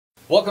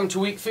Welcome to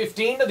Week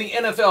 15 of the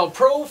NFL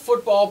Pro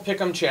Football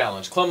Pick'em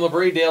Challenge. Clem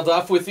LeBray, Dale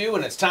Duff with you,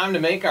 and it's time to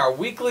make our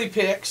weekly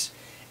picks.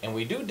 And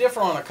we do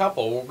differ on a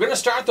couple. We're going to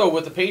start, though,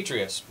 with the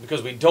Patriots,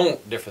 because we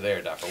don't differ there,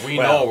 Duffer. We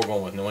know we're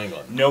going with New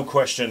England. No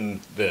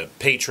question, the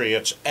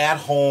Patriots at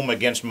home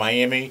against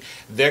Miami,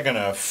 they're going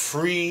to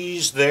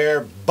freeze their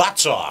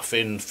butts off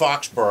in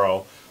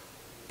Foxboro.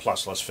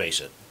 Plus, let's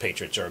face it,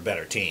 Patriots are a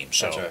better team,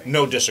 so right.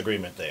 No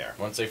disagreement there.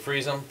 Once they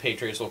freeze them,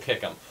 Patriots will kick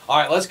them. All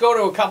right, let's go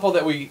to a couple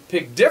that we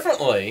picked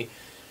differently.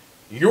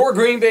 Your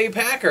Green Bay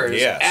Packers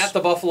at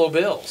the Buffalo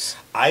Bills.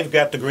 I've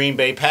got the Green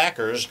Bay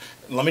Packers.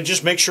 Let me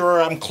just make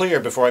sure I'm clear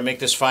before I make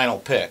this final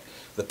pick.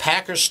 The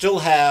Packers still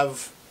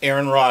have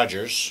Aaron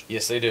Rodgers.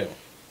 Yes, they do.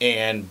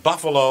 And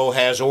Buffalo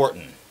has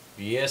Orton.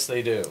 Yes,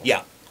 they do.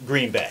 Yeah,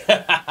 Green Bay.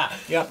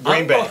 Yeah,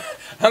 Green Bay.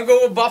 I'm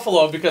going with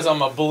Buffalo because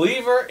I'm a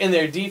believer in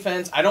their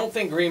defense. I don't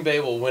think Green Bay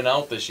will win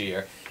out this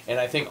year. And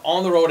I think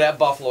on the road at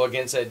Buffalo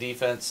against that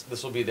defense,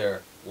 this will be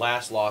their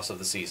last loss of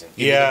the season.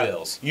 Give me the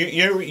Bills.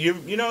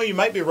 You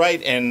might be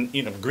right, and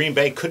Green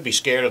Bay could be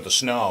scared of the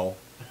snow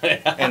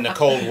and the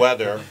cold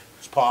weather.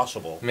 It's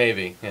possible.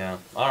 Maybe, yeah.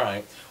 All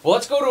right. Well,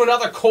 let's go to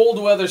another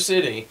cold weather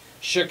city,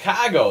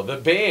 Chicago. The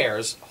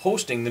Bears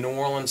hosting the New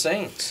Orleans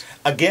Saints.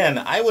 Again,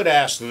 I would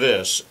ask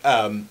this: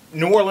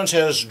 New Orleans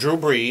has Drew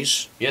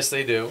Brees. Yes,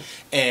 they do.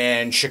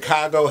 And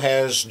Chicago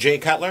has Jay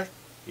Cutler.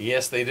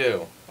 Yes, they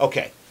do.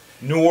 Okay.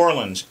 New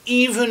Orleans,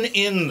 even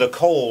in the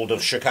cold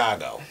of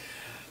Chicago.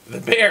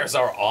 The Bears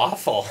are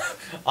awful.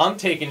 I'm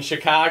taking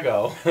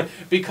Chicago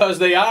because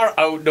they are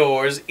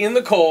outdoors in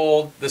the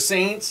cold. The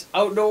Saints,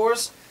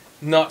 outdoors,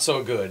 not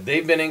so good.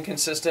 They've been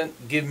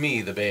inconsistent. Give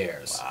me the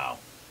Bears. Wow.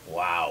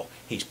 Wow.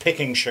 He's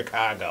picking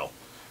Chicago.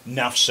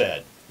 Enough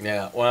said.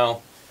 Yeah,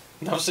 well,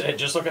 enough said.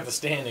 Just look at the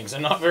standings.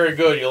 They're not very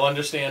good. You'll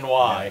understand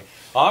why. Yeah.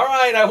 All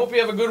right, I hope you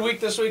have a good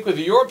week this week with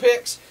your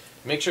picks.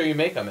 Make sure you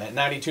make them at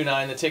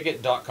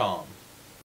 929theticket.com.